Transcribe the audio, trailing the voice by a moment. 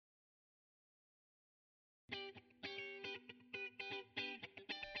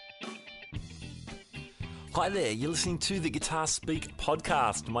Hi there, you're listening to the Guitar Speak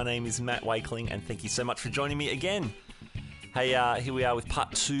podcast. My name is Matt Wakeling, and thank you so much for joining me again. Hey, here we are with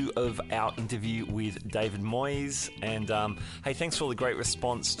part 2 of our interview with David Moyes. And hey, thanks for all the great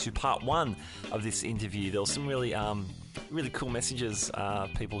response to part 1 of this interview. There were some really cool messages,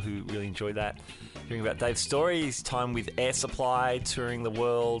 people who really enjoyed that. Hearing about Dave's story, his time with Air Supply, touring the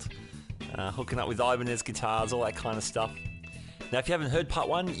world, hooking up with Ibanez guitars, all that kind of stuff. Now, if you haven't heard part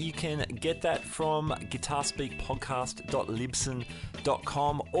 1, you can get that from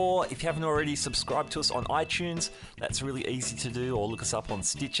guitarspeakpodcast.libsyn.com, or if you haven't already, subscribed to us on iTunes. That's really easy to do, or look us up on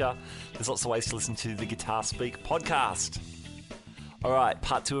Stitcher. There's lots of ways to listen to the Guitar Speak podcast. All right,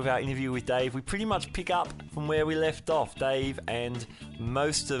 part 2 of our interview with Dave. We pretty much pick up from where we left off. Dave and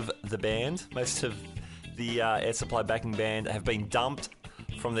most of the band, most of the Air Supply backing band, have been dumped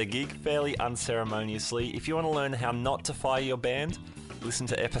from their gig fairly unceremoniously. If you want to learn how not to fire your band, listen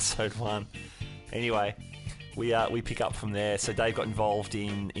to episode 1. Anyway, we pick up from there. So Dave got involved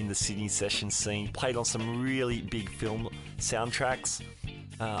in the Sydney session scene, played on some really big film soundtracks,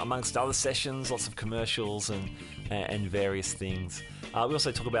 amongst other sessions, lots of commercials and various things. We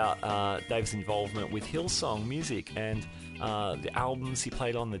also talk about Dave's involvement with Hillsong Music and the albums he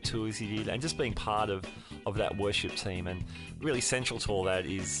played on, the tours he did, and just being part of that worship team. And really central to all that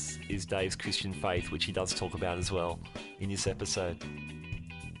is Dave's Christian faith, which he does talk about as well in this episode.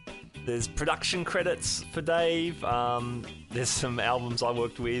 There's production credits for Dave. There's some albums I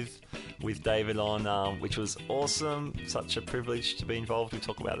worked with David on, which was awesome. Such a privilege to be involved. We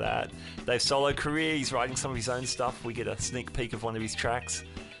talk about that. Dave's solo career, he's writing some of his own stuff. We get a sneak peek of one of his tracks,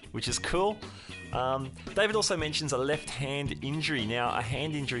 which is cool. David also mentions a left hand injury. Now, a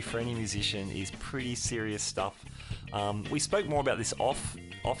hand injury for any musician is pretty serious stuff. We spoke more about this off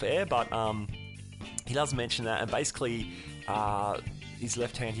air, but he does mention that, and basically his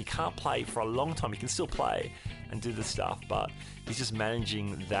left hand, he can't play for a long time. He can still play and do the stuff, but he's just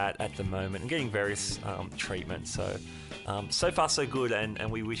managing that at the moment and getting various treatments. So far so good, and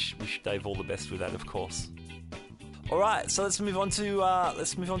we wish Dave all the best with that, of course. All right, so let's move on to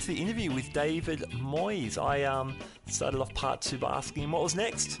the interview with David Moyes. I started off part 2 by asking him what was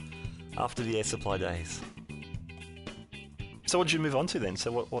next after the Air Supply days. So what did you move on to then?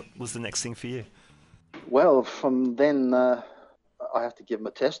 So what was the next thing for you? Well, from then I have to give my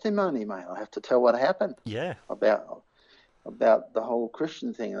testimony, mate. I have to tell what happened. Yeah. About the whole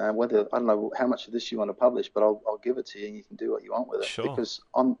Christian thing. And whether I don't know how much of this you want to publish, but I'll give it to you, and you can do what you want with it. Sure. Because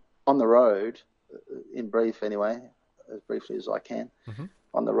on the road, in brief anyway, as briefly as I can,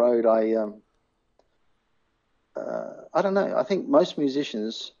 on the road, I don't know. I think most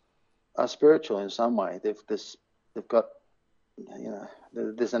musicians are spiritual in some way. They've got,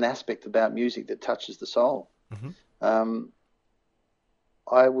 there's an aspect about music that touches the soul.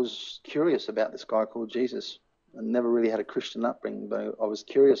 I was curious about this guy called Jesus. I never really had a Christian upbringing, but I was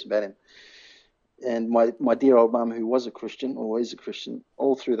curious about him. And my dear old mum, who was a Christian, or is a Christian,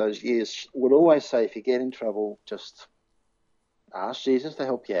 all through those years, would always say, if you get in trouble, just ask Jesus to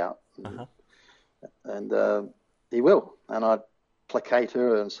help you out. And he will. And I'd placate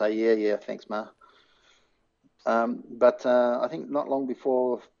her and say, yeah, thanks, Ma. But I think not long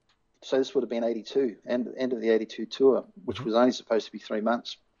before, so this would have been 82, end of the 82 tour, which was only supposed to be 3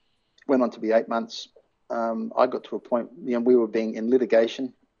 months, went on to be 8 months. I got to a point, we were being in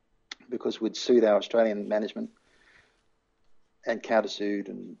litigation because we'd sued our Australian management and countersued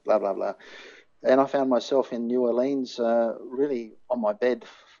and blah, blah, blah. And I found myself in New Orleans, really on my bed,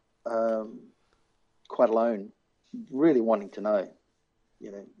 quite alone, really wanting to know,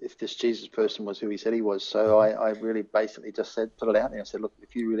 if this Jesus person was who he said he was. So I really basically just put it out there. I said, look,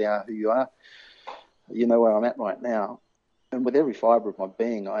 if you really are who you are, you know where I'm at right now. And with every fibre of my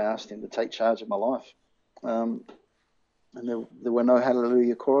being, I asked him to take charge of my life. And there were no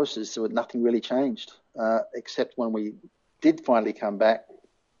hallelujah choruses. So nothing really changed, except when we did finally come back,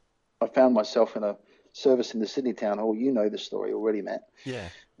 I found myself in a service in the Sydney Town Hall. You know the story already, Matt. Yeah.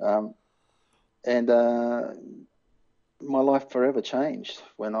 And my life forever changed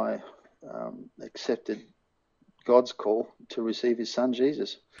when I accepted God's call to receive his son,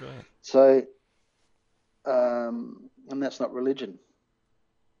 Jesus. Right. So, and that's not religion.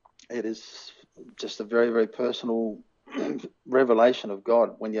 It is just a very, very personal revelation of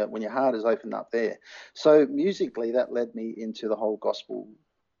God when your heart is opened up there. So musically, that led me into the whole gospel,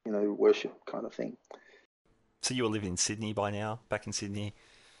 worship kind of thing. So you were living in Sydney by now, back in Sydney?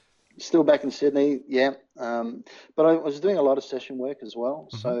 Still back in Sydney, yeah. But I was doing a lot of session work as well.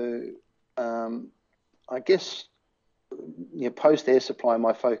 So I guess post Air Supply,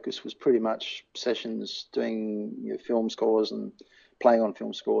 my focus was pretty much sessions, doing film scores and playing on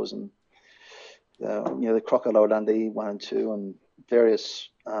film scores and the Crocodile Dundee 1 and 2, and various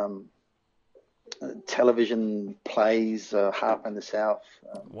television plays, Harp in the South,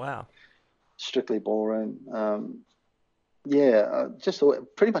 Wow. Strictly Ballroom. Just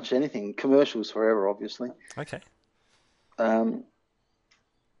pretty much anything. Commercials forever, obviously. Okay.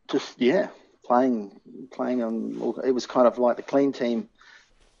 Playing on. It was kind of like the clean team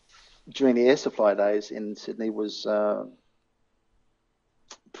during the air supply days in Sydney was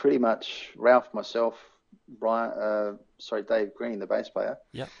pretty much Ralph, myself, Dave Green, the bass player,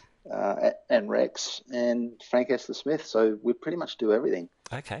 Yeah. and Rex and Frank Esther Smith. So we pretty much do everything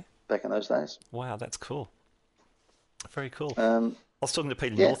Okay. back in those days. Wow, that's cool. Very cool. I Um, was talking to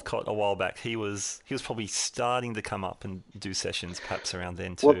Peter yeah. Northcott a while back. He was probably starting to come up and do sessions perhaps around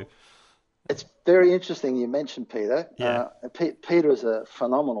then too. Well, it's very interesting you mentioned Peter. Yeah. Peter is a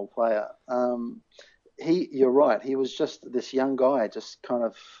phenomenal player. You're right. He was just this young guy, just kind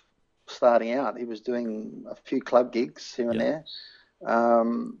of starting out. He was doing a few club gigs here and Yeah.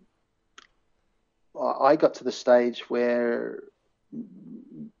 there. I got to the stage where,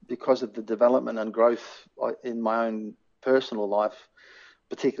 because of the development and growth in my own personal life,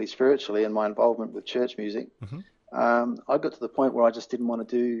 particularly spiritually, and my involvement with church music, I got to the point where I just didn't want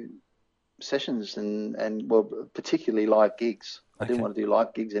to do sessions and particularly live gigs. I didn't Okay. want to do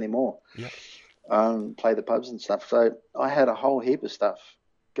live gigs anymore. Yeah. Play the pubs and stuff. So I had a whole heap of stuff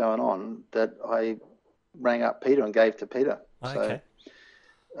going on that I rang up Peter and gave to Peter. Okay.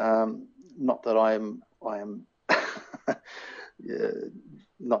 So not that I am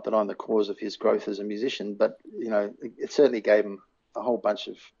not that I'm the cause of his growth as a musician, but it certainly gave him a whole bunch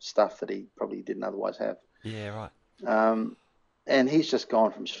of stuff that he probably didn't otherwise have. Yeah. Right. And he's just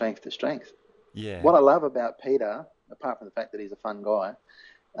gone from strength to strength. Yeah. What I love about Peter, apart from the fact that he's a fun guy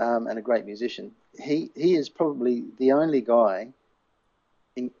and a great musician, he is probably the only guy.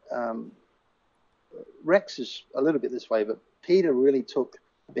 Rex is a little bit this way, but Peter really took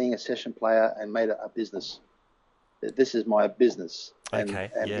being a session player and made it a business. This is my business, and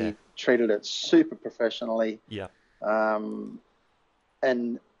he treated it super professionally. Yeah.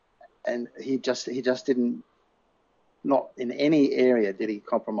 And he just didn't. Not in any area did he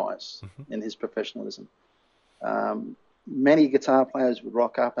compromise in his professionalism. Many guitar players would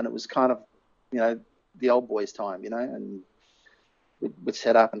rock up, and it was kind of, the old boys' time, and we'd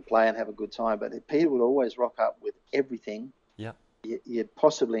set up and play and have a good time. But Peter would always rock up with everything you'd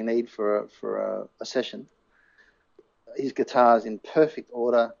possibly need for a session. His guitar's in perfect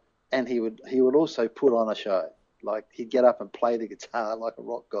order, and he would also put on a show. Like, he'd get up and play the guitar like a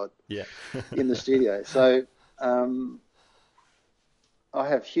rock god in the studio. So I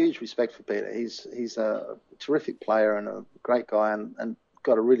have huge respect for Peter. He's a terrific player and a great guy, and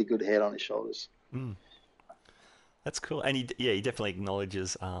got a really good head on his shoulders. That's cool. And he definitely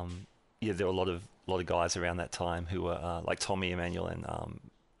acknowledges. There were a lot of guys around that time who were like Tommy Emmanuel and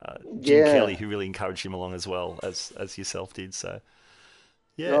Jim Kelly, who really encouraged him along as well as yourself did. So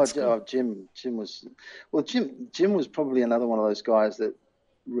cool. Jim was probably another one of those guys that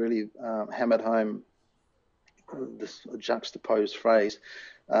really hammered home this juxtaposed phrase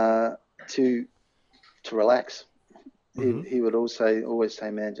to relax. He would always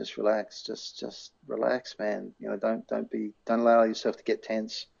say, man, just relax, just relax, man. Don't allow yourself to get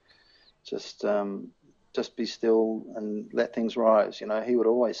tense. Just be still and let things rise. He would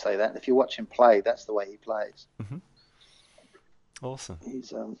always say that. And if you watch him play, that's the way he plays. Awesome.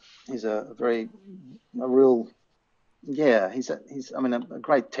 He's a great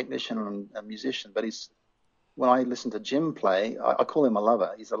technician and a musician, but when I listen to Jim play, I call him a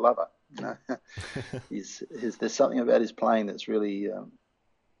lover. He's a lover. There's something about his playing that's really,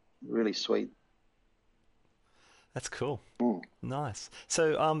 really sweet. That's cool. Nice.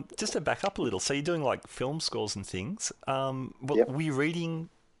 So, just to back up a little, so you're doing like film scores and things. Were you reading?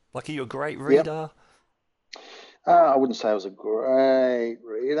 Like, are you a great reader? I wouldn't say I was a great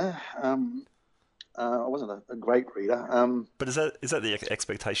reader. I wasn't a great reader. But is that the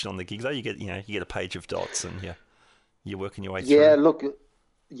expectation on the gig though? You get a page of dots and you're working your way through. Yeah, look,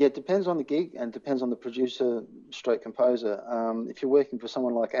 it depends on the gig and depends on the producer stroke composer. If you're working for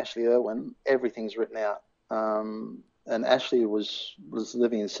someone like Ashley Irwin, everything's written out. And Ashley was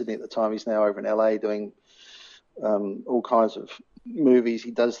living in Sydney at the time. He's now over in LA doing all kinds of movies.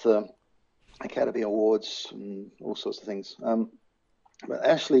 He does the Academy Awards and all sorts of things. But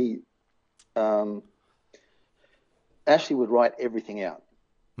Ashley would write everything out,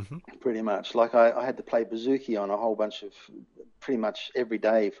 pretty much. Like I had to play bouzouki on a whole bunch of, pretty much every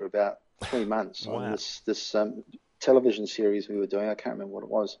day for about 3 months on this television series we were doing. I can't remember what it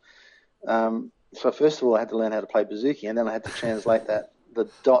was. So first of all, I had to learn how to play bouzouki, and then I had to translate the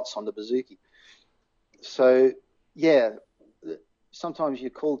dots on the bouzouki. So yeah, sometimes you're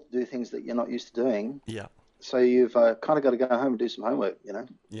called to do things that you're not used to doing. Yeah. So you've kind of got to go home and do some homework,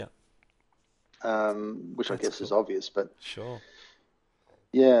 Yeah. which I That's guess is cool. obvious. But Sure.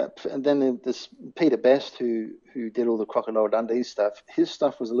 yeah, and then there's Peter Best who did all the Crocodile Dundee stuff. His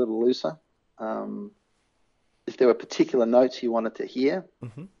stuff was a little looser. Um, if there were particular notes he wanted to hear,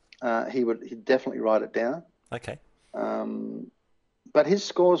 Hmm. he'd definitely write it down. Okay. Um, but his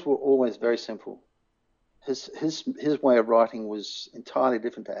scores were always very simple. His way of writing was entirely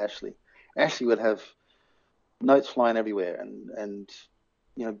different to Ashley. Ashley would have notes flying everywhere and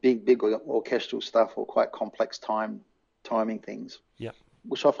big orchestral stuff or quite complex timing things, Yeah.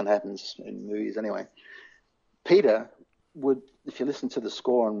 which often happens in movies anyway. Peter would, if you listen to the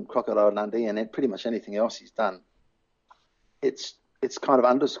score on Crocodile Dundee and pretty much anything else he's done, it's kind of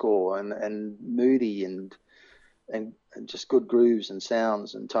underscore and moody and just good grooves and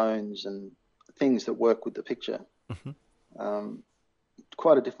sounds and tones and things that work with the picture. Hmm.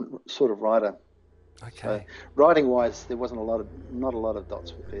 Quite a different sort of writer. So Okay. writing wise, there wasn't not a lot of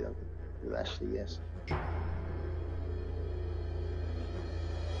dots with Peter. With Ashley, yes.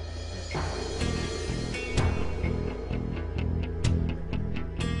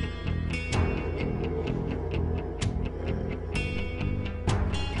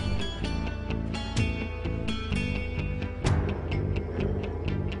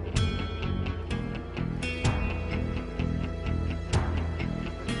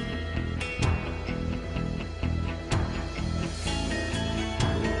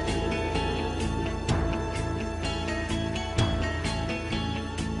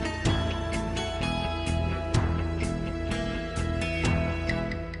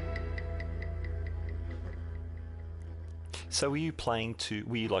 So were you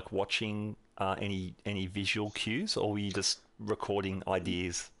like watching any visual cues, or were you just recording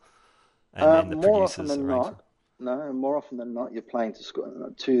ideas and then the More often producers than arranging? not, no. More often than not, you're playing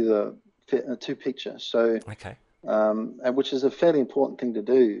to to picture. So, Okay. and which is a fairly important thing to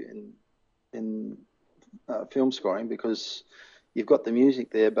do in film scoring because you've got the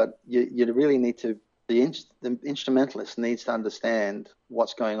music there, but you really need to the instrumentalist needs to understand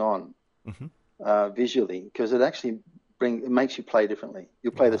what's going on Hmm. visually because it makes you play differently.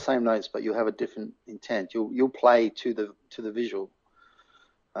 You'll play the Right. same notes, but you'll have a different intent. You'll play to the visual,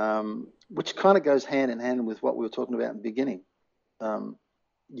 which kind of goes hand in hand with what we were talking about in the beginning. Um,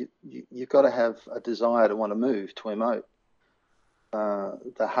 you've got to have a desire to want to move, to emote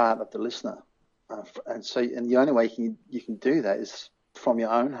the heart of the listener, and the only way you can do that is from your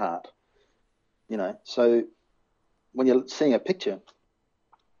own heart. So when you're seeing a picture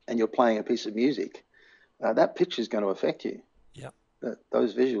and you're playing a piece of music, that picture is going to affect you. Yep.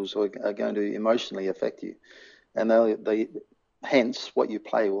 Those visuals are going to emotionally affect you, and they hence what you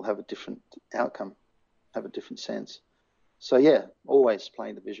play will have a different outcome, have a different sense. So yeah, always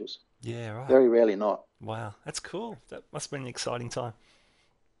playing the visuals. Yeah. Right. Very rarely not. Wow. That's cool. That must have been an exciting time.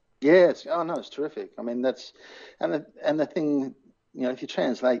 Yes. Oh no, it's terrific. I mean and the thing, if you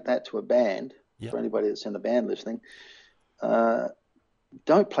translate that to a band, Yep. for anybody that's in the band listening, uh,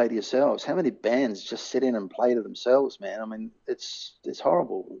 don't play to yourselves. How many bands just sit in and play to themselves, man? I mean, it's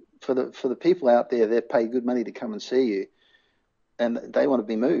horrible for the people out there. They pay good money to come and see you, and they want to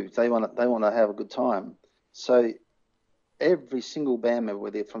be moved. They want to have a good time. So every single band member,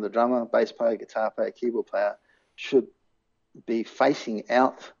 whether from the drummer, bass player, guitar player, keyboard player, should be facing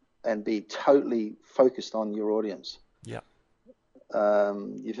out and be totally focused on your audience. Yep.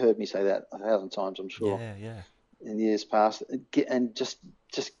 You've heard me say that 1,000 times, I'm sure, Yeah. Yeah. in years past. And just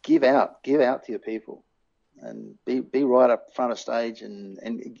give out to your people, and be right up front of stage and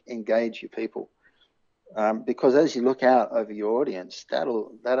engage your people. Because as you look out over your audience, that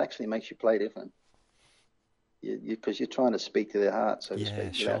actually makes you play different. Because you're trying to speak to their heart, so to Yeah. speak,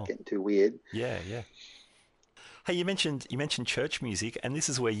 without Sure. getting too weird. Yeah. Yeah. Hey, you mentioned church music, and this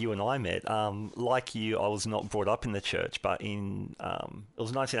is where you and I met. Like you, I was not brought up in the church, but in it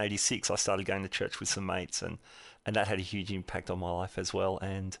was 1986. I started going to church with some mates, and that had a huge impact on my life as well.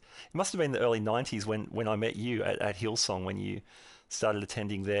 And it must have been the early 90s when I met you at Hillsong when you started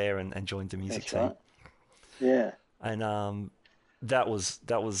attending there and joined the music That's team. right. Yeah. And that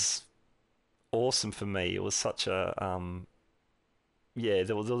was awesome for me. It was such a yeah,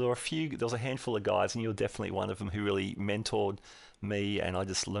 there was a handful of guys, and you were definitely one of them who really mentored me, and I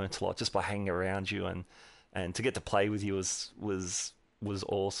just learnt a lot just by hanging around you, and to get to play with you was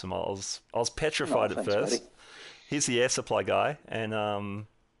awesome. I was Oh, petrified at thanks, buddy. first. He's the air supply guy, and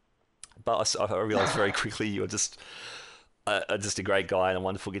but I realized very quickly you were just a great guy and a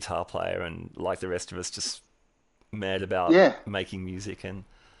wonderful guitar player, and like the rest of us, just mad about Yeah, making music and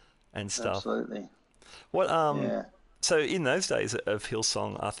stuff. absolutely. What Yeah. So in those days of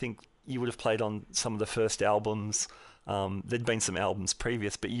Hillsong, I think you would have played on some of the first albums. There'd been some albums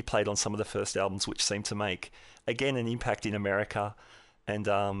previous, but you played on some of the first albums, which seemed to make again an impact in America, and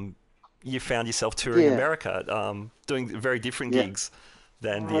you found yourself touring Yeah. America, doing very different Yeah. gigs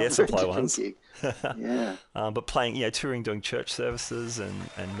than the Air Very Supply different ones. gig. Yeah. But playing, touring, doing church services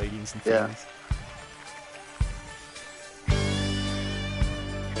and meetings and Yeah. things.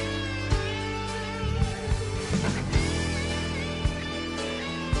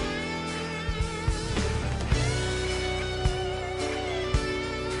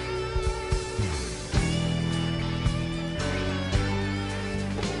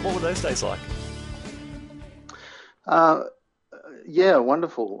 What were those days like? Uh, yeah,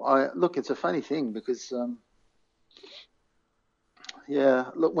 wonderful. Look, it's a funny thing because yeah,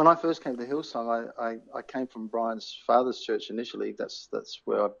 look, when I first came to Hillsong, I came from Brian's father's church initially. That's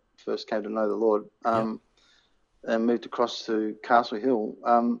where I first came to know the Lord. Yeah, And moved across to Castle Hill.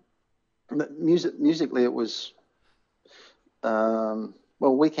 Musically, it was well,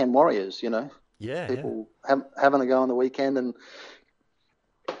 weekend warriors. yeah. People having a go on the weekend, and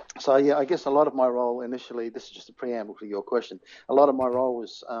so yeah, I guess a lot of my role initially. This is just a preamble to your question. A lot of my role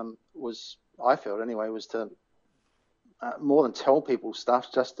was I felt anyway was to more than tell people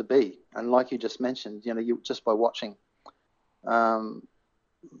stuff, just to be. And like you just mentioned, you just by watching. Um,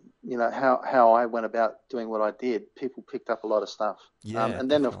 how I went about doing what I did, people picked up a lot of stuff. Yeah, And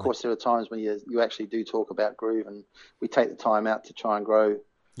then, of definitely. course, there are times when you actually do talk about groove, and we take the time out to try and grow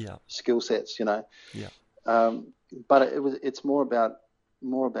Yeah, skill sets. yeah. But it's more about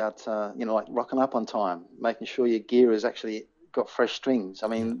like rocking up on time, making sure your gear has actually got fresh strings. I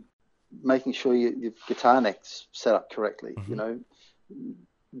Yeah. mean, making sure your guitar neck's set up correctly. Hmm.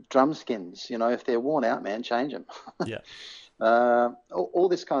 Drum skins. If they're worn out, man, change them. Yeah. All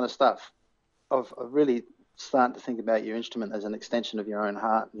this kind of stuff of really starting to think about your instrument as an extension of your own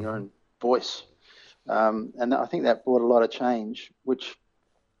heart and your Hmm. own voice. And I think that brought a lot of change, which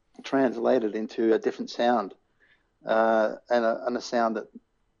translated into a different sound and a sound that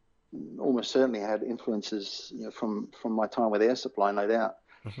almost certainly had influences from my time with Air Supply, no doubt.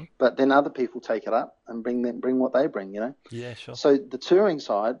 Hmm. But then other people take it up and bring what they bring. Yeah, sure. So the touring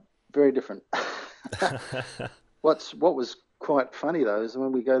side, very different. What was quite funny though is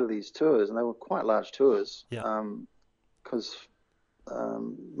when we go to these tours, and they were quite large tours, Yeah. because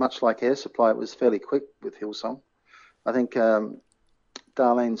much like Air Supply, it was fairly quick with Hillsong. I think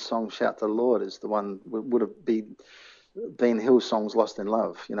Darlene's song "Shout to the Lord" is the one would have been Hillsong's "Lost in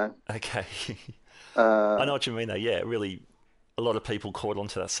Love." Okay. I Uh, know what you mean, though. Yeah, really, a lot of people caught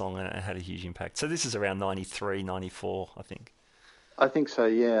onto that song and it had a huge impact. So this is around 93, 94, I think. I think so.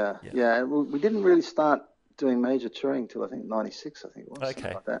 Yeah, Yeah. yeah. And we didn't really start doing major touring till I think '96. I think it was something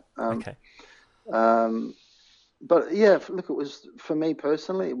Okay. like that. Okay. Um, but yeah, look, it was for me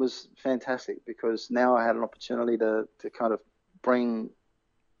personally, it was fantastic because now I had an opportunity to kind of bring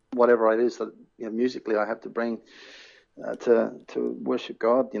whatever it is that musically I have to bring to worship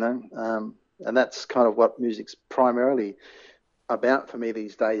God. And that's kind of what music's primarily about for me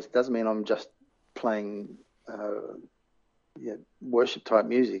these days. It doesn't mean I'm just playing worship type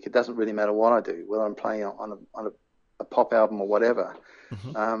music. It doesn't really matter what I do, whether I'm playing on a pop album or whatever.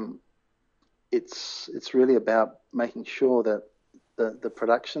 Hmm. Um, it's really about making sure that the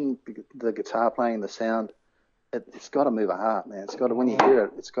production, the guitar playing, the sound, it's got to move a heart, man. It's got to, when you hear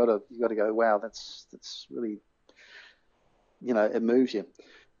it, you got to go, wow, that's really, it moves you.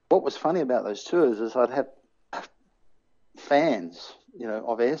 What was funny about those tours is I'd have fans,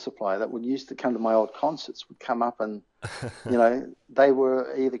 of Air Supply that would used to come to my old concerts would come up and, they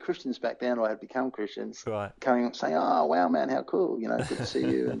were either Christians back then or had become Christians, Right. coming up saying, "Oh, wow, man, how cool! Good to see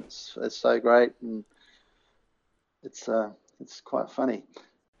you, and it's so great." And it's quite funny.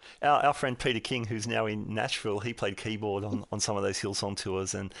 Our friend Peter King, who's now in Nashville, he played keyboard on some of those Hillsong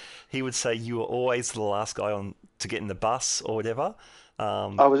tours, and he would say you were always the last guy on to get in the bus or whatever.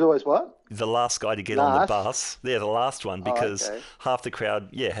 I was always what? The last guy to get on the Last. bus. Yeah, the last one, Oh, because okay. half the crowd,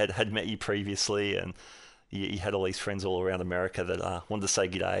 yeah, had met you previously, and you had all these friends all around America that wanted to say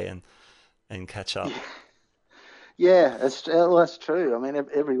g'day and catch up. Yeah, that's true. I mean,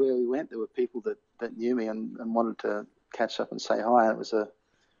 everywhere we went, there were people that knew me and wanted to catch up and say hi. And it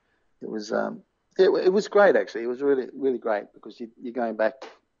was it was great actually. It was really really great because you're going back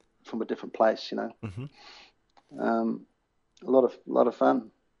from a different place. Hmm. Um, a lot of fun.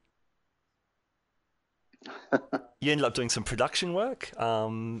 You ended up doing some production work,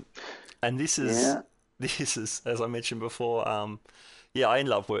 and this is Yeah, this is as I mentioned before. Yeah, I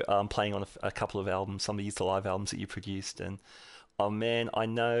ended up playing on a couple of albums, some of the Youth Alive albums that you produced, and Oh man, I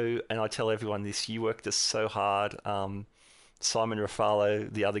know, and I tell everyone this. You worked us so hard. Simon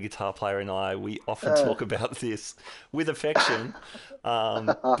Rafalo, the other guitar player, and I, we often Uh, talk about this with affection.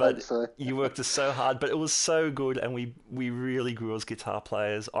 I hope But so. you worked us so hard, but it was so good, and we really grew as guitar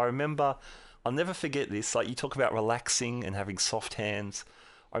players. I remember, I'll never forget this. Like you talk about relaxing and having soft hands.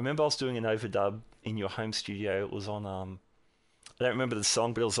 I remember I was doing an overdub in your home studio. It was on I don't remember the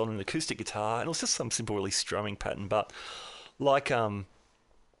song, but it was on an acoustic guitar, and it was just some simple, really strumming pattern. But like I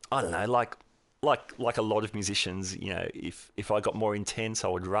don't know, like a lot of musicians, if I got more intense, I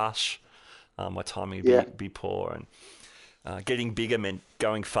would rush. My timing would Yeah. be poor, and getting bigger meant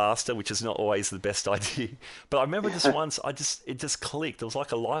going faster, which is not always the best idea. But I remember this once, it just clicked. It was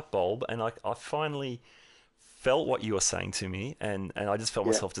like a light bulb, and I finally felt what you were saying to me, and I just felt Yeah.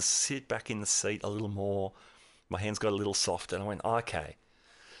 myself just sit back in the seat a little more. My hands got a little softer, and I went, okay,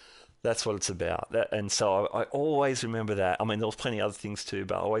 that's what it's about. And so I always remember that. I mean, there was plenty of other things too,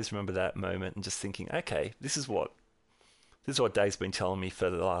 but I always remember that moment and just thinking, okay, this is what Dave's been telling me for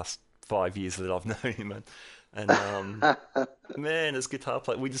the last 5 years that I've known him, and man, as guitar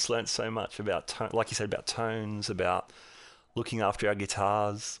player, we just learnt so much about like you said, about tones, about looking after our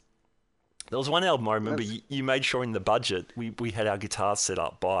guitars. There was one album I remember That's you made sure in the budget we had our guitars set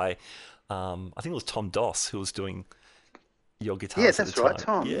up by, I think it was Tom Doss who was doing your yeah, guitars at the that's right,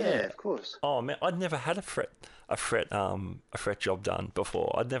 time. Tom. Yeah. Yeah, of course. Oh man, I'd never had a fret job done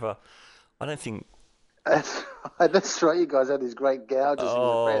before. I don't think. That's that's right. You guys had these great gouges in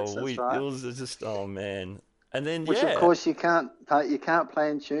your frets. Oh, That's it right. was just, oh man. And then Which of yeah, course you can't play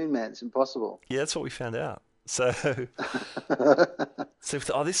in tune, man. It's impossible. yeah, that's what we found out. So, so we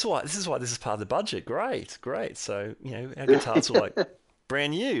thought, oh, this is why this is part of the budget. Great, great. So our guitars were like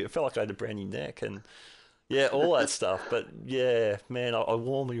brand new. It felt like I had a brand new neck, and yeah, all that stuff. But yeah, man, I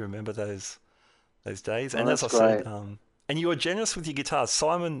warmly remember those days. Oh, And as that's I said, great. and you were generous with your guitars.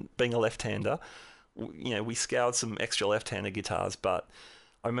 Simon, being a left-hander, we scoured some extra left-handed guitars, but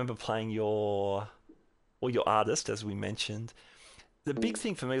I remember playing your artist, as we mentioned. The big Mm.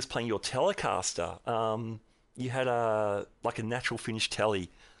 thing for me was playing your Telecaster. You had like a natural finish telly.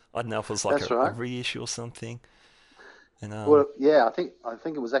 I don't know if it was like That's a right. reissue or something. And Well, yeah, I think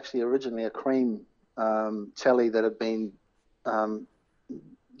it was actually originally a cream telly that had been um,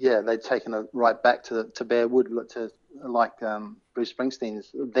 yeah, they'd taken it right back to bare wood to like Bruce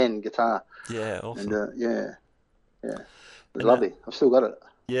Springsteen's then guitar, yeah, and awesome. yeah, yeah, it was And that, lovely. I've still got it.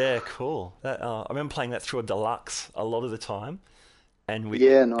 yeah, cool. I remember playing that through a deluxe a lot of the time, and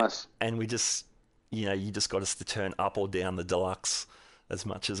Yeah, nice. we just, you just got us to turn up or down the deluxe as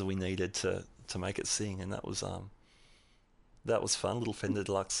much as we needed to make it sing, and that was fun, little Fender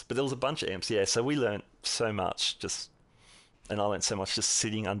Deluxe. But there was a bunch of amps, yeah. So we learnt so much, and I learnt so much just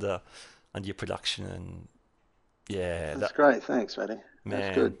sitting under your production, and yeah, That's that great. Thanks, buddy. That's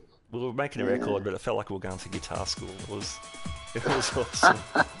man, good. we were making a Yeah. record, but it felt like we were going to guitar school. It was awesome.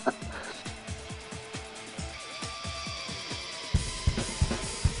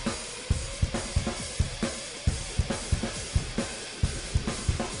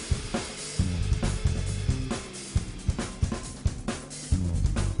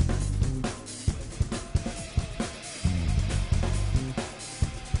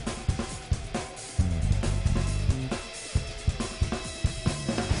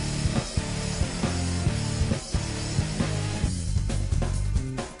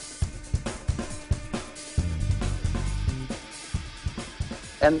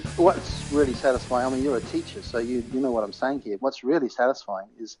 And what's really satisfying, I mean, you're a teacher, so you know what I'm saying here. What's really satisfying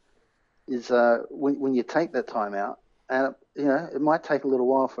is when you take that time out, and it might take a little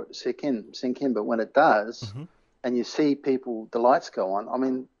while for it to sink in, but when it does, Hmm. and you see people, the lights go on. I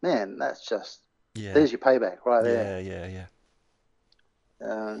mean, man, that's just Yeah, there's your payback right there. yeah, yeah, yeah.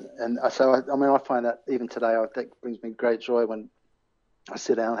 And so I mean, I find that even today, that brings me great joy when I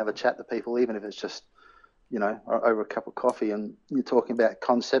sit down and have a chat to people, even if it's just over a cup of coffee, and you're talking about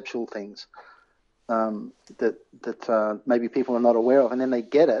conceptual things that maybe people are not aware of, and then they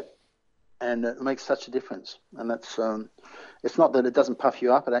get it, and it makes such a difference. And that's it's not that it doesn't puff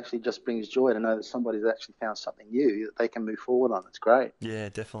you up; it actually just brings joy to know that somebody's actually found something new that they can move forward on. It's great Yeah,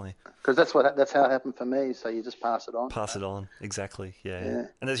 definitely. because that's how it happened for me. So you just pass it on. Pass it on. Exactly. Yeah. Yeah,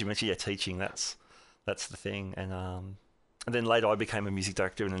 And as you mentioned, yeah, teaching, that's the thing. And then later I became a music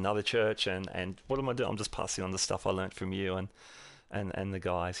director in another church, and what am I doing? I'm just passing on the stuff I learnt from you and the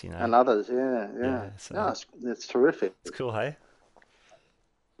guys. and others. Yeah, yeah, Yeah, so yeah. It's terrific. it's cool, hey?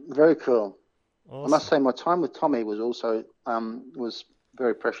 Very cool. I must Awesome. say, my time with Tommy was also was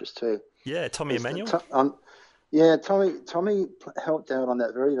very precious too. Yeah, Tommy Because Emmanuel? yeah, Tommy helped out on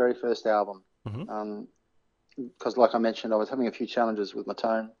that very first album. Hmm. Um, because, like I mentioned, I was having a few challenges with my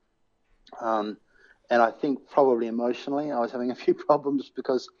tone, and I think probably emotionally I was having a few problems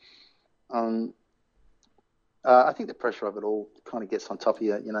because um, I think the pressure of it all kind of gets on top of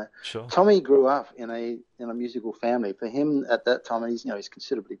you. Sure. Tommy grew up in a musical family. For him at that time, and he's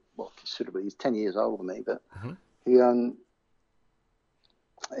considerably he's 10 years older than me, but Hmm.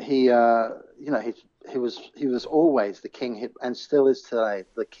 he was always the king, and still is today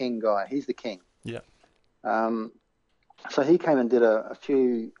the king guy. He's the king. Yeah. Um, so he came and did a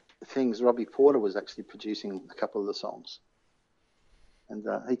few things. Robbie Porter was actually producing a couple of the songs, and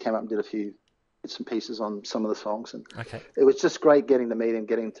he came up and did a few bits and pieces on some of the songs, and Okay. it was just great getting to meet him,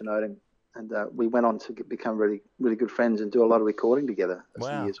 getting to know him, and we went on to become really, really good friends and do a lot of recording together as the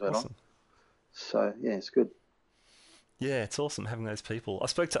Wow. years went on. Awesome. So yeah, it's good. Yeah, it's awesome having those people. I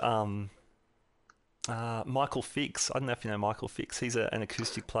spoke to Michael Fix. I don't know if you know Michael Fix. He's an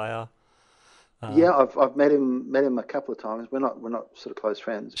acoustic player. Yeah, I've met him a couple of times. We're not sort of close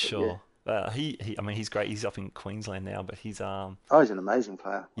friends, but yeah. Sure. I mean, he's great. He's up in Queensland now, but Oh, he's an amazing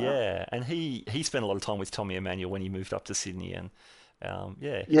player. Wow. yeah, and he spent a lot of time with Tommy Emmanuel when he moved up to Sydney, and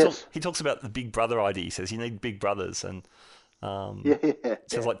yeah, Yes. he talks about the big brother idea. He says you need big brothers, and Yeah, it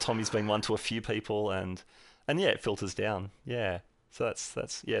sounds like Tommy's been one to a few people, and yeah, it filters down. Yeah, so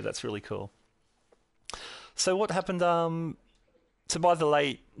that's really cool. So what happened? So by the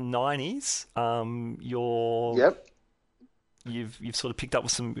late '90s, Yep. you've sort of picked up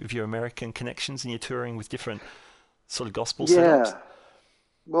with some of your American connections, and you're touring with different sort of gospel setups. Yeah.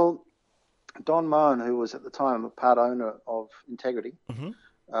 Well, Don Moen, who was at the time a part owner of Integrity, Hmm.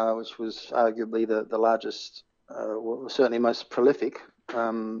 which was arguably the largest, well, certainly most prolific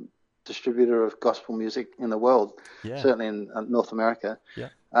distributor of gospel music in the world, Yeah, certainly in North America. yeah,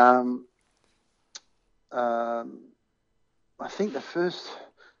 Um, um, I think the first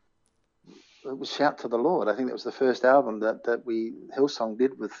it was "Shout to the Lord." I think that was the first album that we Hillsong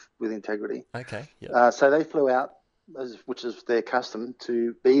did with Integrity. okay, yeah, So they flew out, which is their custom,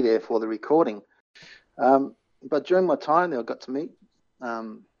 to be there for the recording. But during my time there, I got to meet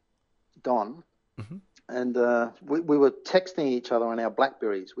um, Don, hmm, and we were texting each other on our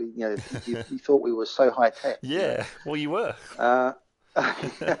Blackberries. You thought we were so high tech. yeah. Well, you were. Uh,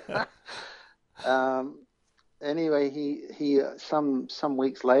 um, anyway, he some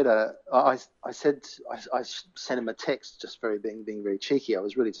weeks later, I said I sent him a text, just being very cheeky. I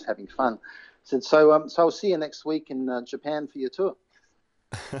was really just having fun. I said so I'll see you next week in Japan for your tour,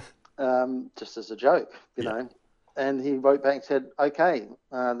 just as a joke, Yeah. And he wrote back and said, okay,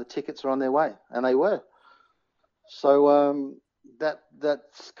 the tickets are on their way, and they were. So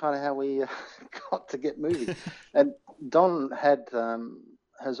that's kind of how we got to get moving. And Don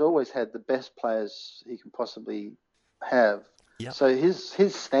has always had the best players he can possibly have. Yep. So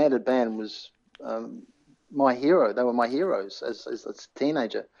his standard band was my hero. They were my heroes as a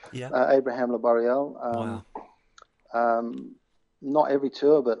teenager. Yeah. Abraham Laboriel. Wow. Not every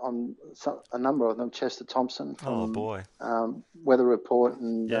tour, but on a number of them. Chester Thompson Oh from boy. Weather Report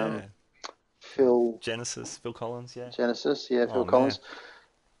and Yeah. Phil Phil Collins. Yeah. Genesis, yeah, Oh Phil man.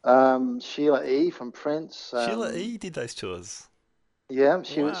 Collins. Sheila E. from Prince. Sheila E. did those tours. Yeah,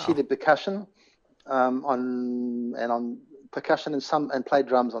 she Wow. did percussion on percussion and played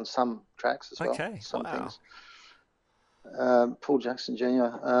drums on some tracks as well. Okay. Some Wow. things. Paul Jackson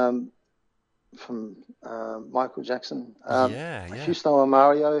Jr. From Michael Jackson. Yeah. Yeah. Houston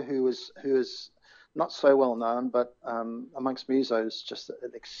Mario, who is not so well known, but amongst musos, just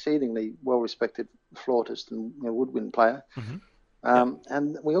an exceedingly well respected flautist and woodwind player. Hmm. Yep.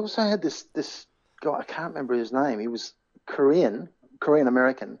 And we also had this guy, I can't remember his name. He was Korean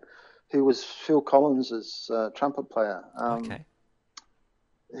American, who was Phil Collins's trumpet player. Okay.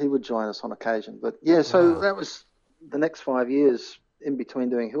 He would join us on occasion. But yeah, so Wow. that was the next 5 years in between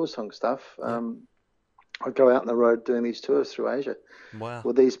doing Hillsong stuff. Yeah. I'd go out on the road doing these tours through Asia Wow.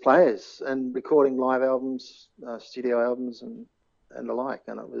 with these players and recording live albums, studio albums, and the like.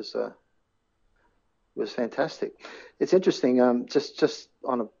 And it was fantastic. It's interesting. Just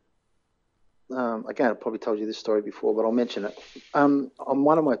on a again, I probably told you this story before, but I'll mention it. On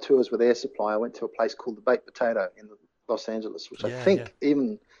one of my tours with Air Supply, I went to a place called the Baked Potato in Los Angeles, which I Yeah. Yeah. think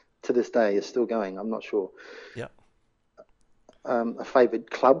even to this day is still going. I'm not sure. Yeah. A favoured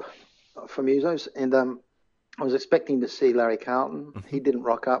club for musos, and I was expecting to see Larry Carlton. Hmm. He didn't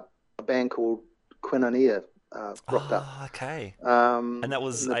rock up. A band called Quinonea rocked up. Ah. Okay. And And that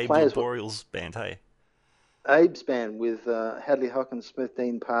was the Abe players were Laboriel's band. Hey. Abe's band with Hadley Hawkins, Smith,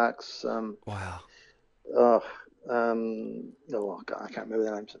 Dean Parks. Wow. Oh, I can't remember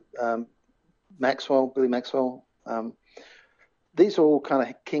their names. Billy Maxwell. these are all kind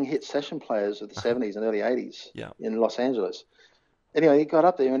of king hit session players of the 70s and early 80s Yeah. in Los Angeles. Anyway, he got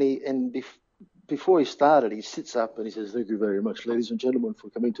up there and before he started, he sits up and he says, "Thank you very much, ladies and gentlemen, for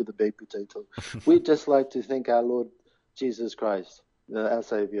coming to the Baked Potato. We'd just like to thank our Lord Jesus Christ, our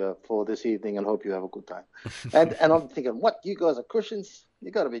Savior, for this evening and hope you have a good time." And I'm thinking, what, you guys are Christians?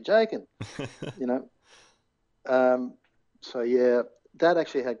 You got to be joking, you know. So, yeah, that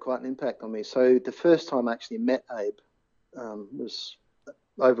actually had quite an impact on me. So the first time I actually met Abe was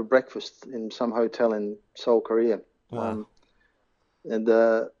over breakfast in some hotel in Seoul, Korea. Wow. And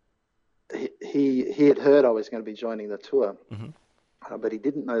he had heard I was going to be joining the tour, but he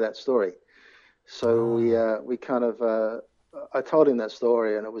didn't know that story. So we kind of I told him that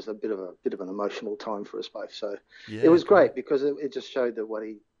story, and it was a bit of an emotional time for us both. So it was great because it just showed that what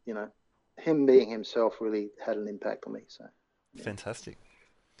he, you know, him being himself really had an impact on me. So yeah. Fantastic.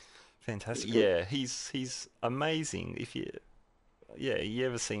 Yeah, he's amazing. If you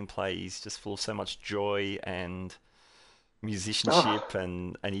ever see him play, he's just full of so much joy and musicianship,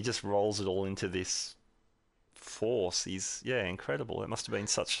 and he just rolls it all into this force. He's incredible. It must have been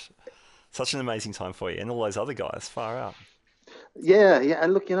such an amazing time for you and all those other guys. Far out. Yeah,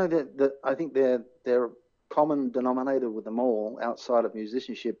 and look, you know, I think they're a common denominator with them all outside of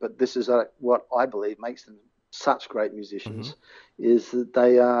musicianship, but this is what I believe makes them such great musicians, is that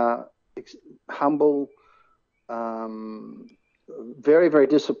they are humble, very, very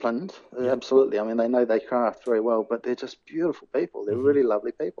disciplined. Yeah. Absolutely. I mean, they know they craft very well, but they're just beautiful people. They're really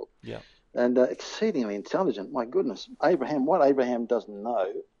lovely people. Yeah. And exceedingly intelligent. My goodness, what Abraham doesn't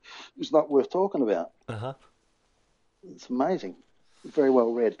know is not worth talking about. It's amazing. Very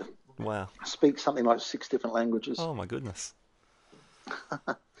well read. Wow. Speaks something like 6 different languages. Oh my goodness.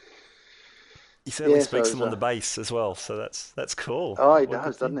 He certainly speaks them on the bass as well, so that's cool. Oh, he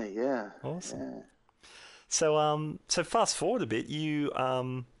does, doesn't he? Yeah. Awesome. Yeah. So fast forward a bit, you're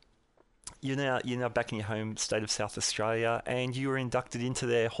now back in your home state of South Australia, and you were inducted into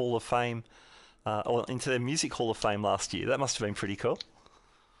their Hall of Fame, or into their Music Hall of Fame last year. That must have been pretty cool.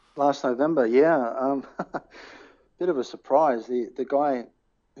 Last November, yeah. Bit of a surprise. The guy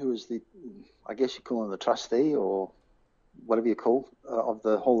who was I guess you call him the trustee or whatever you call of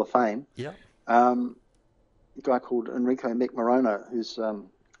the Hall of Fame. Yeah. A guy called Enrico Mick Morona, who's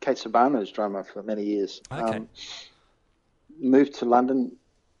Kate Ceberano's drummer for many years. Okay. Moved to London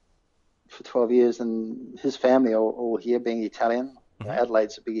for 12 years, and his family are all here, being Italian.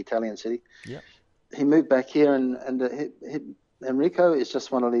 Adelaide's a big Italian city. Yeah. He moved back here, and Enrico is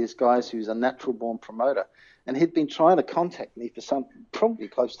just one of these guys who's a natural-born promoter. And he'd been trying to contact me for probably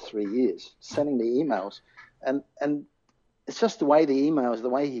close to 3 years, sending me emails. And it's just the way the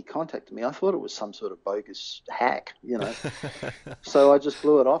way he contacted me. I thought it was some sort of bogus hack, you know. So I just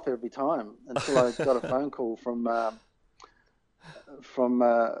blew it off every time until I got a phone call from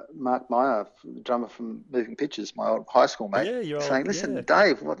Mark Meyer, the drummer from Moving Pictures, my old high school mate, saying, "Listen,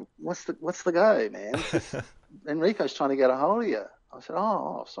 Dave, what's the go, man? Enrico's trying to get a hold of you." I said,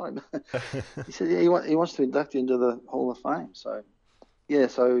 "Oh, sorry." He said, "Yeah, he wants to induct you into the Hall of Fame." So, yeah,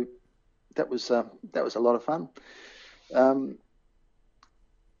 so that was a lot of fun. I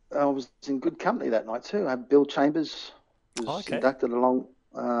was in good company that night too. I had Bill Chambers was inducted along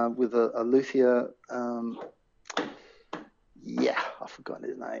with a luthier. I've forgotten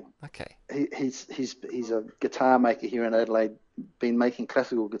his name. Okay. He's a guitar maker here in Adelaide. Been making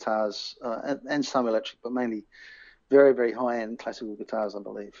classical guitars and some electric, but mainly very, very high-end classical guitars, I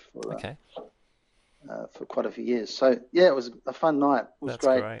believe. For quite a few years. So yeah, it was a fun night. It was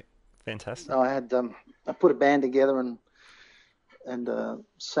great. Fantastic. I had I put a band together and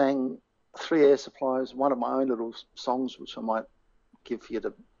sang 3 Air Supplies, one of my own little songs, which I might give you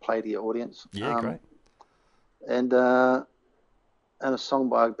to play to your audience. Yeah, great. And a song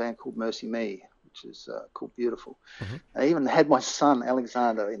by a band called Mercy Me, which is called Beautiful. I even had my son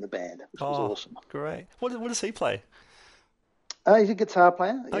Alexander in the band, which was awesome. Great. What does he play? He's a guitar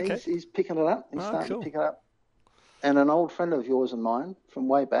player. Yeah, Okay. He's picking it up. He's starting cool. to pick it up. And an old friend of yours and mine from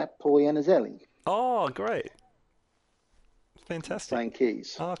way back, Paul Yanizelli. Oh, great. Fantastic. Playing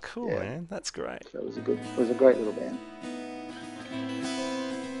keys. Oh, cool, man. That's great. So it was a great little band.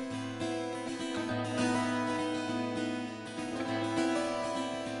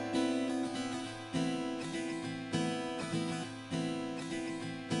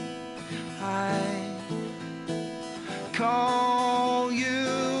 I call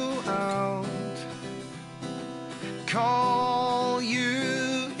you out, call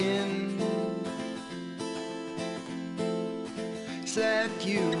you in, set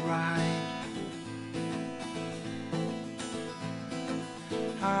you right.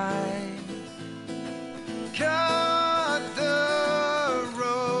 I cut the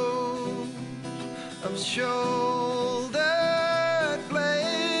shoulder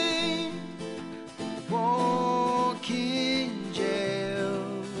blade, walk in jail.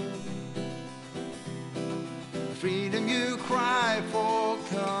 Freedom you cry for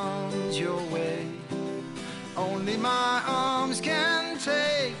comes your way. Only my arms can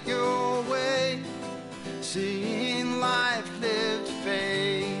take you away. Seeing life lived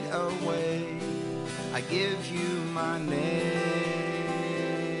fade away, I give you my name.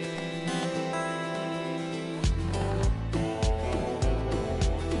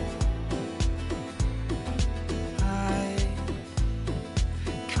 I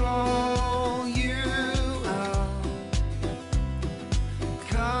call you out.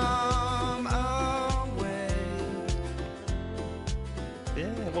 Come away.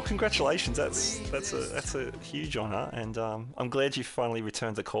 Yeah, well, congratulations. That's a huge honour, and I'm glad you finally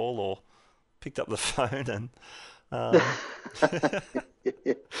returned the call or picked up the phone. And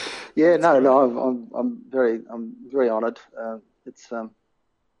Yeah, no, I'm very honoured. It's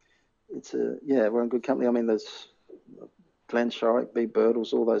we're in good company. I mean, there's Glenn Shorrock, B.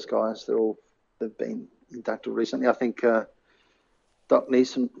 Birtles, all those guys. They've been inducted recently. I think Doc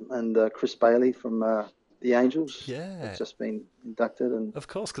Neeson and Chris Bailey from the Angels have just been inducted, and of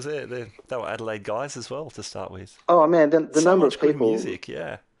course, because they were Adelaide guys as well to start with. oh man, the So number much of people, good music,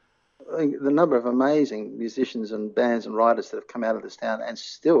 yeah. I think the number of amazing musicians and bands and writers that have come out of this town, and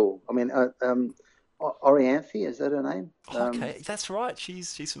still, I mean, Orianthe, is that her name? Okay, that's right.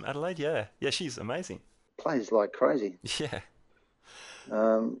 She's from Adelaide, yeah. Yeah, she's amazing. Plays like crazy. Yeah.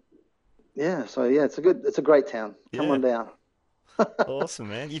 Yeah, so yeah, it's a great town. Come Yeah. on down. Awesome,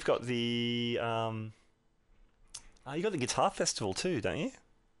 man. You've got the you got the guitar festival too, don't you?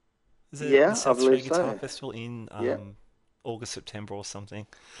 Is there Yeah, the I South Australia believe Guitar so. Festival in Yeah. August, September or something?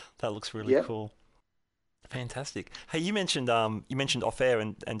 That looks really Yep. cool. Fantastic. Hey, you mentioned off air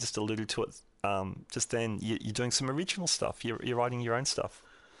and just alluded to it just then. You're doing some original stuff. You're writing your own stuff.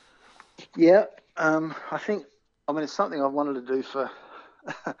 Yeah, I think, I mean, it's something I've wanted to do for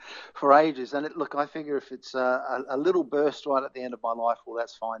for ages. And look, I figure if it's a little burst right at the end of my life, well,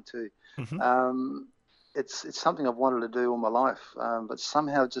 that's fine too. Hmm. It's something I've wanted to do all my life, but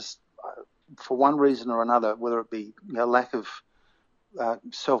somehow just for one reason or another, whether it be lack of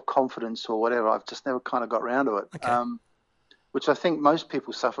self-confidence or whatever, I've just never kind of got around to it, Okay. which I think most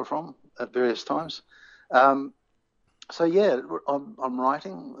people suffer from at various times. So yeah, I'm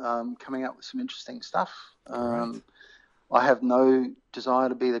writing, coming up with some interesting stuff. Great. I have no desire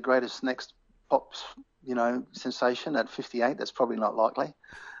to be the greatest next pop, sensation at 58. That's probably not likely.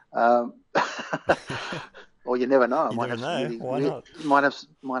 Um, or you never know. I You might never have some know. really Why weird, not?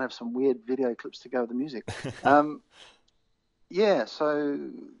 might have some weird video clips to go with the music. Yeah, so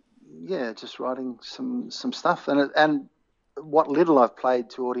yeah, just writing some stuff, and what little I've played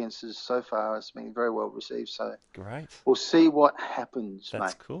to audiences so far has been very well received. So Great. we'll see what happens,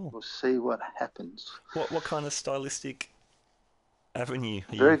 That's mate. cool. We'll see what happens. What kind of stylistic avenue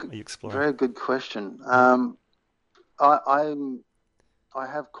are Very you good, exploring? very good question. Yeah. I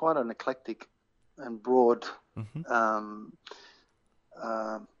have quite an eclectic and broad Hmm. um,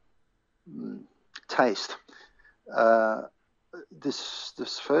 uh, taste. Uh, this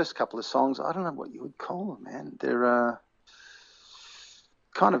first couple of songs, I don't know what you would call them, man. They're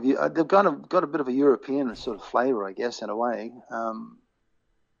they've got a bit of a European sort of flavour, I guess, in a way.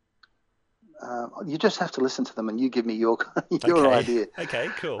 You just have to listen to them, and you give me your Okay. idea. Okay.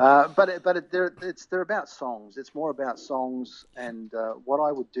 Cool. They're about songs. It's more about songs and what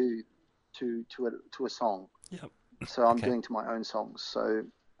I would do to a song. Yep. So I'm Okay. doing to my own songs. So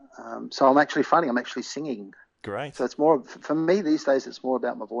I'm actually funny. I'm actually singing. Great. So it's more for me these days. It's more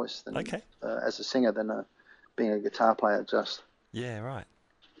about my voice than Okay. as a singer than being a guitar player. Just Yeah. Right.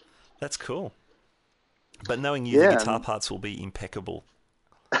 That's cool. But knowing you, the yeah. guitar parts will be impeccable.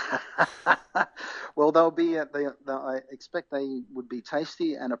 Well, they'll be. I expect they would be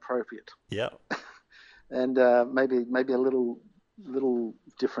tasty and appropriate, Yep. and maybe a little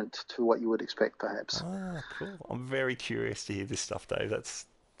different to what you would expect, perhaps. Ah, cool. I'm very curious to hear this stuff, Dave. That's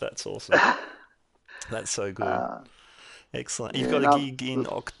awesome. That's so good. Excellent. You've Yeah, got a no, gig in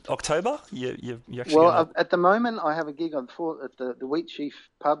October? You actually well, gonna? at the moment, I have a gig at the Wheat Chief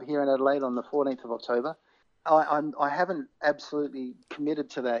pub here in Adelaide on the 14th of October. I haven't absolutely committed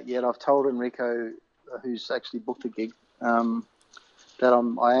to that yet. I've told Enrico, who's actually booked the gig, that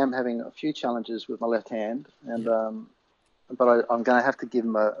I am having a few challenges with my left hand, and but I'm going to have to give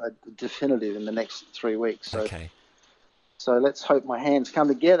him a definitive in the next 3 weeks. So Okay. so let's hope my hands come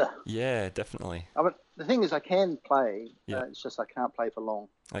together. Yeah, definitely. I mean, the thing is, I can play. Yeah. It's just I can't play for long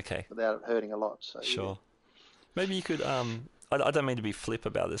Okay. without it hurting a lot. So Sure. Maybe you could I don't mean to be flip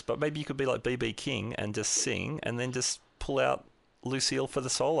about this, but maybe you could be like B.B. King and just sing, and then just pull out Lucille for the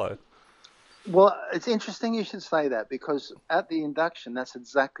solo. Well, it's interesting you should say that, because at the induction, that's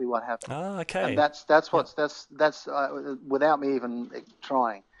exactly what happened. Ah, okay. And that's without me even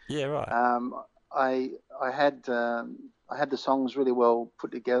trying. Yeah, right. I had the songs really well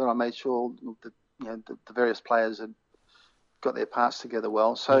put together. I made sure that the various players had got their parts together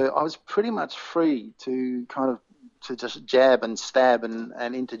well. So I was pretty much free to to just jab and stab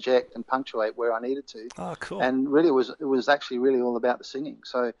and interject and punctuate where I needed to. Oh, cool. And really, it was actually really all about the singing.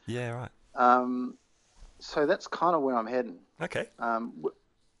 So yeah, right. So that's kind of where I'm heading. Okay.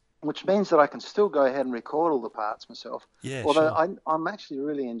 Which means that I can still go ahead and record all the parts myself. Yeah, Although sure. I'm actually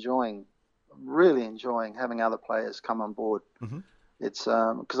really enjoying having other players come on board. Mm-hmm. It's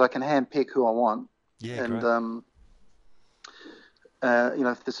because I can handpick who I want. Yeah, and great.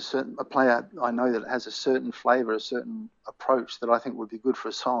 If there's a player I know that has a certain flavour, a certain approach that I think would be good for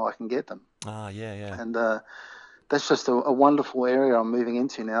a song, I can get them. Ah, yeah. And that's just a wonderful area I'm moving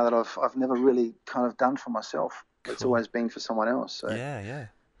into now that I've never really kind of done for myself. Cool. It's always been for someone else. So yeah.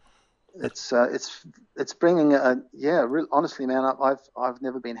 It's bringing honestly, man, I've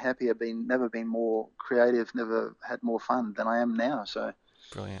never been happier, never been more creative, never had more fun than I am now. So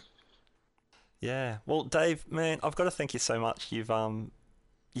brilliant. Yeah. Well, Dave, man, I've got to thank you so much. You've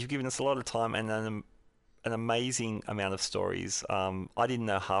given us a lot of time and an amazing amount of stories. I didn't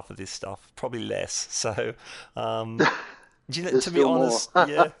know half of this stuff, probably less. So, to be honest,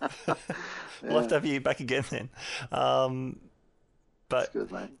 yeah, we'll have to have you back again then. But that's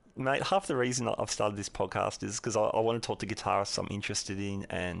good, mate, half the reason I've started this podcast is because I want to talk to guitarists I'm interested in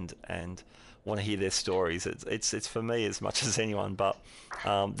and want to hear their stories. It's for me as much as anyone, but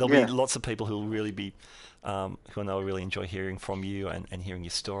there'll be lots of people who will really be who I know will really enjoy hearing from you and hearing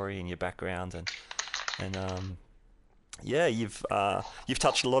your story and your background and you've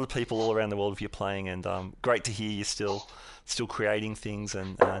touched a lot of people all around the world with your playing, and great to hear you're still creating things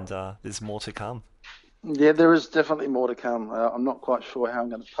and there's more to come. Yeah, there is definitely more to come. I'm not quite sure how I'm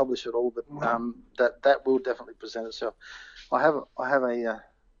going to publish it all, but that will definitely present itself. I have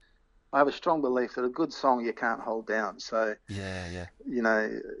a strong belief that a good song you can't hold down. So yeah.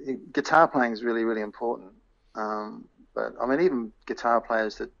 Guitar playing is really, really important. But I mean, even guitar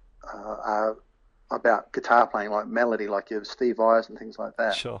players that are about guitar playing, like melody, like you have Steve Vais and things like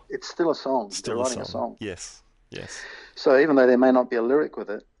that. Sure. It's still a song. Still They're writing a song. Yes. So even though there may not be a lyric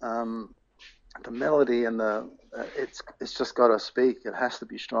with it, the melody and it's just got to speak. It has to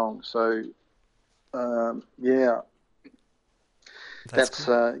be strong. So that's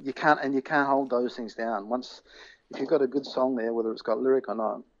you can't hold those things down. If you've got a good song there, whether it's got lyric or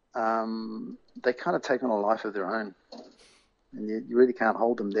not, they kind of take on a life of their own, and you really can't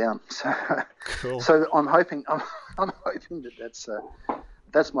hold them down. So, cool. So I'm hoping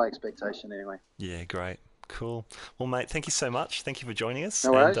that's my expectation anyway. Yeah, great. Cool. Well, mate, thank you so much. Thank you for joining us.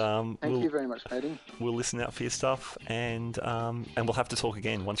 No worries. And, thank you very much, matey. We'll listen out for your stuff, and we'll have to talk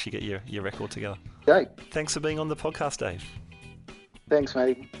again once you get your record together. Great. Thanks for being on the podcast, Dave. Thanks,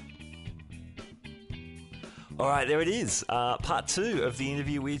 matey. All right, there it is. Part 2 of the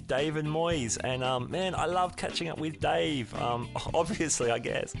interview with David Moyes. And, man, I loved catching up with Dave. Obviously, I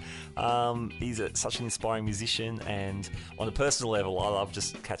guess. He's such an inspiring musician. And on a personal level, I love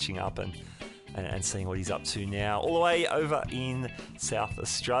just catching up and seeing what he's up to now, all the way over in South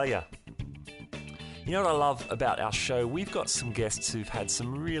Australia. You know what I love about our show? We've got some guests who've had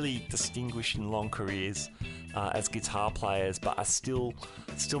some really distinguished and long careers as guitar players, but are still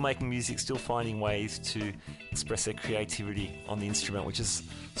making music, still finding ways to express their creativity on the instrument, which is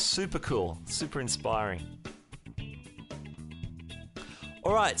super cool, super inspiring.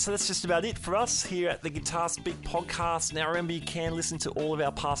 Alright, so that's just about it for us here at the Guitar Speak podcast. Now remember, you can listen to all of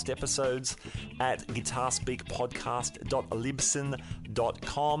our past episodes at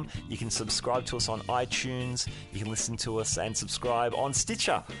guitarspeakpodcast.libsyn.com. You can subscribe to us on iTunes. You can listen to us and subscribe on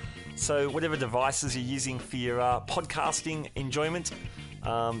Stitcher. So whatever devices you're using for your podcasting enjoyment,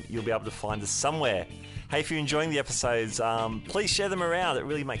 you'll be able to find us somewhere. Hey, if you're enjoying the episodes, please share them around. It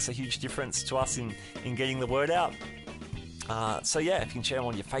really makes a huge difference to us in getting the word out. So yeah, if you can share them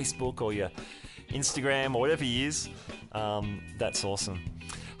on your Facebook or your Instagram or whatever you use, that's awesome.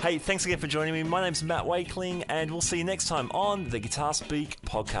 Hey, thanks again for joining me. My name's Matt Wakeling, and we'll see you next time on the Guitar Speak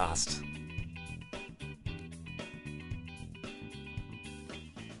podcast.